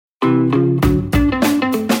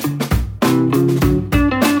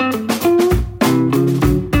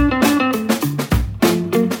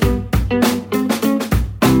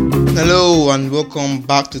welcome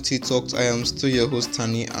back to Tea Talks. I am still your host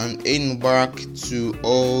Tani, and Eid Mubarak to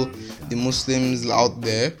all the Muslims out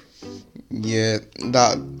there. Yeah,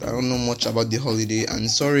 that I don't know much about the holiday,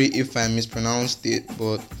 and sorry if I mispronounced it,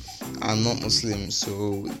 but I'm not Muslim,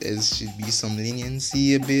 so there should be some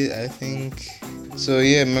leniency a bit, I think. So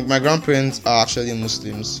yeah, my grandparents are actually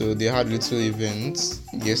Muslims, so they had little events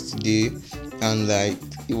yesterday, and like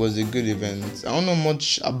it was a good event. I don't know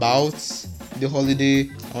much about the holiday.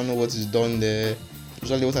 I don't know what is done there.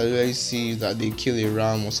 Usually what I really see is that they kill a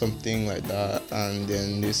ram or something like that, and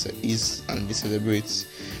then they eat and they celebrate.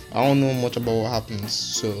 I don't know much about what happens,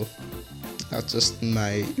 so that's just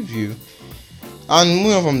my view. And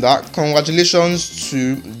moving on from that, congratulations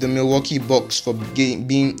to the Milwaukee Bucks for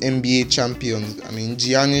being NBA champions. I mean,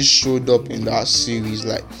 Giannis showed up in that series.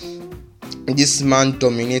 Like, this man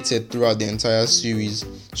dominated throughout the entire series.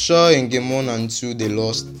 Sure, in game 1 and 2 they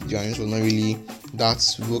lost. Giannis was not really that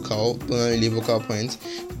vocal, not really a vocal point.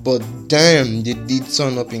 But damn, they did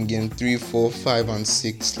turn up in game 3, 4, 5, and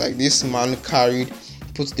 6. Like, this man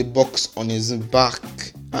put the Bucks on his back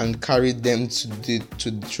and carried them to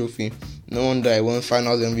the trophy. No wonder I won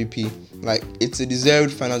Finals MVP. Like, it's a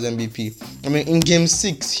deserved Finals MVP. I mean, in game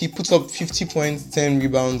 6, he put up 50 points, 10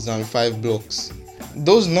 rebounds, and 5 blocks.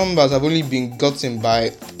 Those numbers have only been gotten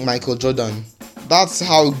by Michael Jordan. That's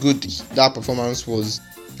how good that performance was.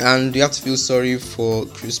 And you have to feel sorry for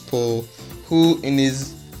Chris Paul, who in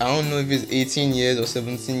his, I don't know if it's 18 years or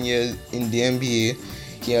 17 years in the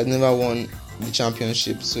NBA, he has never won the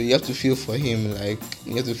championship. So you have to feel for him. Like,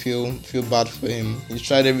 you have to feel bad for him. He's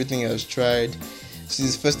tried everything he has tried. This is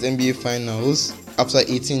his first NBA finals after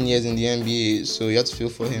 18 years in the NBA, so you have to feel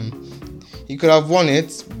for him. He could have won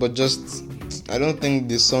it, but just I don't think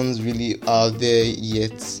the Suns really are there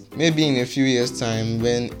yet. Maybe in a few years' time,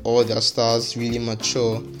 when all their stars really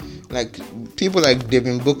mature, like people like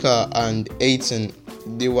Devin Booker and Ayton,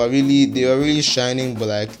 they were really shining, but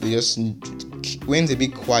like they just went a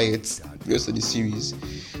bit quiet the rest of the series.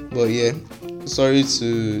 But yeah, sorry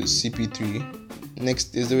to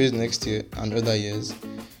CP3. There's always next year and other years.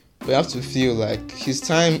 But you have to feel like his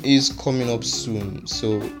time is coming up soon.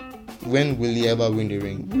 So when will he ever win the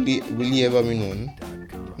ring? Will he ever win one?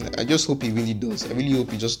 I just hope he really does. I really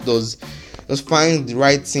hope he just does. Just find the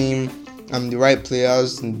right team and the right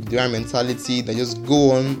players and the right mentality that just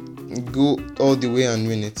go all the way and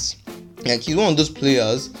win it. Like, he's one of those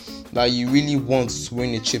players that you really want to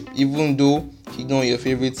win a chip, even though he's not your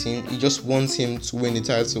favorite team. You just want him to win the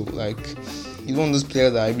title. Like, he's one of those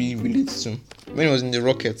players that I really relate to. When he was in the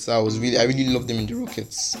Rockets, I really loved him in the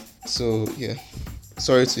Rockets. So yeah,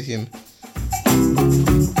 sorry to him.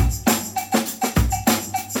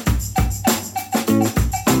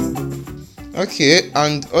 Okay,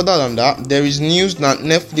 and other than that, there is news that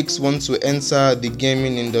Netflix wants to enter the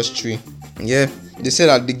gaming industry. Yeah, they say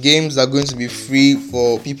that the games are going to be free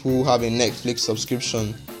for people who have a Netflix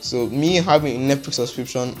subscription. So me having a Netflix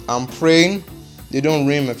subscription, I'm praying they don't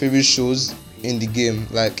ruin my favorite shows in the game.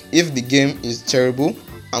 Like, if the game is terrible,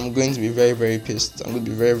 I'm going to be very, very pissed. I'm going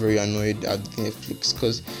to be very, very annoyed at Netflix,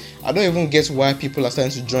 because I don't even get why people are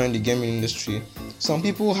starting to join the gaming industry. Some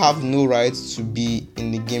people have no right to be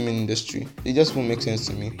in the gaming industry. It just won't make sense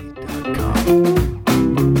to me.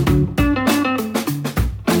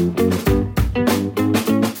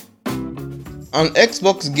 An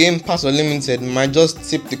Xbox Game Pass Unlimited might just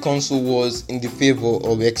tip the console wars in the favor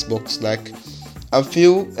of Xbox. Like, I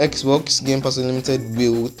feel Xbox Game Pass Unlimited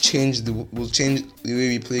will change the way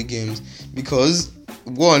we play games, because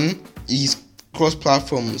one is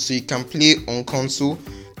cross-platform, so you can play on console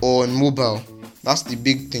or on mobile. That's the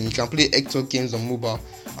big thing. You can play Xbox games on mobile.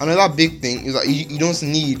 Another big thing is that you don't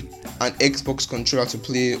need an Xbox controller to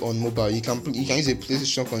play on mobile. You can use a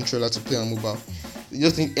PlayStation controller to play on mobile. You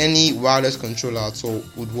just need any wireless controller at all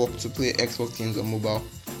would work to play Xbox games on mobile.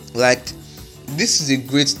 Like, this is a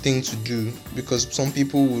great thing to do, because some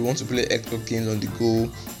people will want to play Xbox games on the go,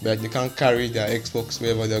 but they can't carry their Xbox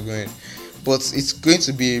wherever they're going. But it's going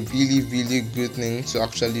to be a really, really good thing to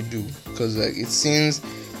actually do, because like it seems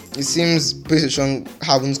PlayStation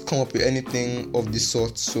haven't come up with anything of the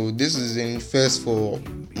sort. So this is in first for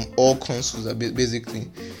all consoles basically,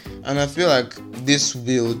 and I feel like this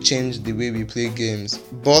will change the way we play games.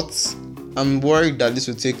 But I'm worried that this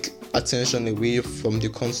will take attention away from the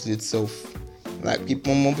console itself. Like,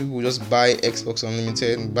 more people will just buy Xbox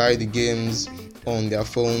Unlimited and buy the games on their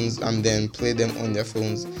phones and then play them on their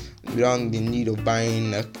phones without the need of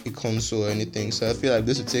buying a console or anything. So I feel like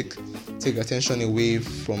this will take attention away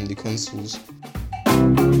from the consoles.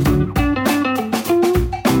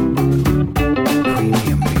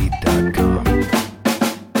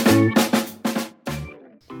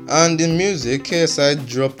 And in music, KSI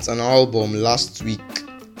dropped an album last week.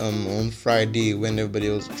 On Friday when everybody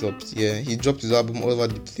else dropped. Yeah, he dropped his album all over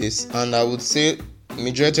the place, and I would say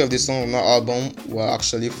majority of the songs on that album were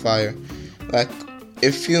actually fire. Like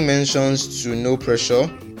a few mentions to No Pressure,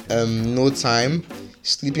 No Time,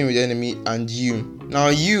 Sleeping with the Enemy, and You. Now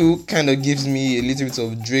You kind of gives me a little bit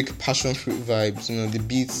of Drake Passion Fruit vibes. You know, the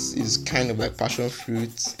beats is kind of like Passion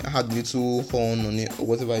Fruit. I had a little horn on it or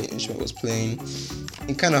whatever instrument was playing.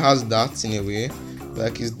 It kind of has that in a way.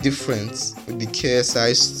 Like it's different with the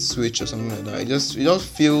KSI switch or something like that. It just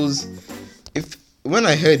feels. If when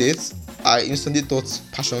I heard it, I instantly thought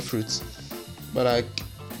Passion Fruit, but like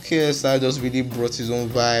KSI just really brought his own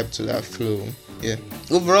vibe to that flow. Yeah.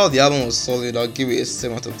 Overall, the album was solid. I'll give it a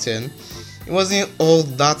 7 out of 10. It wasn't all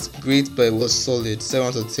that great, but it was solid. 7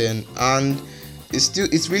 out of 10, and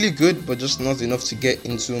it's really good, but just not enough to get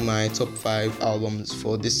into my top 5 albums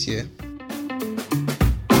for this year.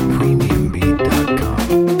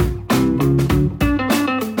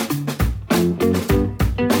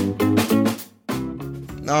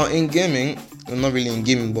 Now in gaming, well, not really in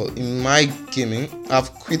gaming, but in my gaming,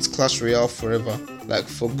 I've quit Clash Royale forever, like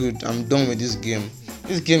for good. I'm done with this game.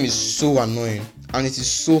 This game is so annoying, and it is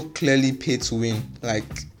so clearly pay to win. Like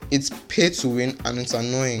it's pay to win, and it's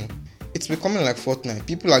annoying. It's becoming like Fortnite.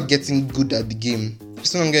 People are getting good at the game.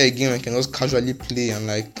 It's no longer a game I can just casually play, and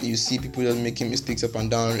like you see people just making mistakes up and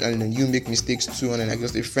down, and then you make mistakes too, and then like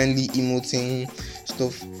just a friendly emoting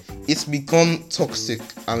stuff. It's become toxic,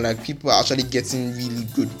 and like people are actually getting really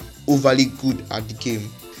good, overly good at the game.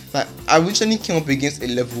 Like I recently came up against a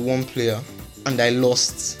level 1 player, and I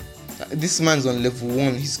lost. This man's on level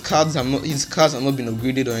 1. His cards have not been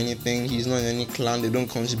upgraded or anything. He's not in any clan. They don't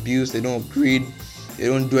contribute. They don't upgrade. They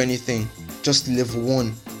don't do anything. Just level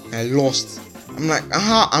 1. I lost. I'm like,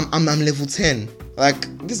 I'm level 10. Like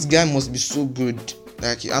this guy must be so good.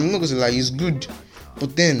 Like I'm not gonna say like he's good,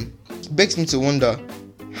 but then it begs me to wonder: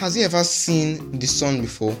 has he ever seen the sun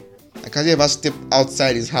before? Like has he ever stepped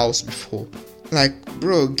outside his house before? Like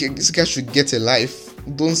bro, this guy should get a life.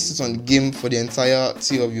 Don't sit on the game for the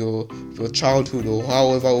entirety of your childhood or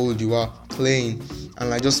however old you are playing, and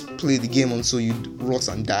like just play the game until you rot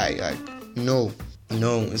and die. Like no,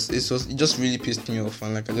 it just really pissed me off,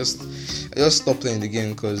 and like I just stopped playing the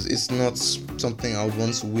game because it's not something I would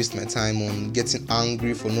want to waste my time on getting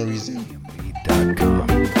angry for no reason.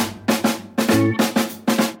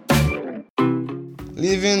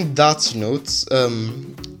 Leaving that note,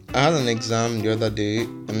 I had an exam the other day,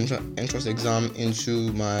 an entrance exam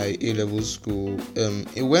into my A-level school.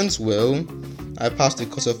 It went well. I passed the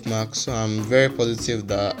cut-off mark, so I'm very positive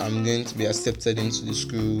that I'm going to be accepted into the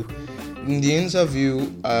school. In the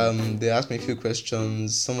interview, they asked me a few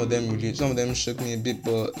questions. Some of them shook me a bit,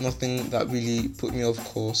 but nothing that really put me off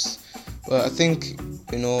course. But I think,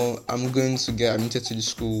 I'm going to get admitted to the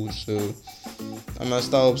school, so I might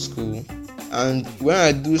start up school. And when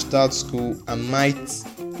I do start school,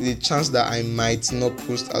 the chance that I might not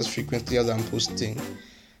post as frequently as I'm posting.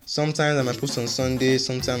 Sometimes I might post on Sunday,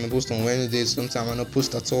 sometimes I post on Wednesday, sometimes I might not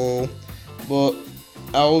post at all. But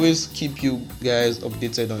I always keep you guys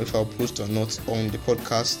updated on if I'll post or not on the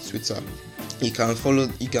podcast Twitter. You can follow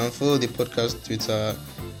the podcast Twitter.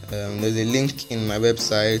 There's a link in my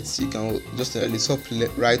website. You can just at the top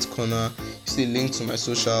right corner, you see a link to my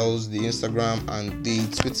socials, the Instagram and the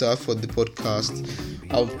Twitter for the podcast.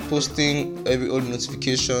 I'm posting every old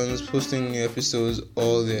notifications, posting new episodes,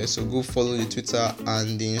 all there. So go follow the Twitter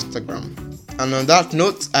and the Instagram. And on that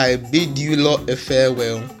note, I bid you lot a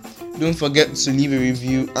farewell. Don't forget to leave a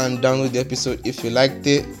review and download the episode if you liked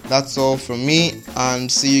it. That's all from me,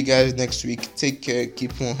 and see you guys next week. Take care,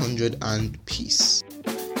 keep 100, and peace.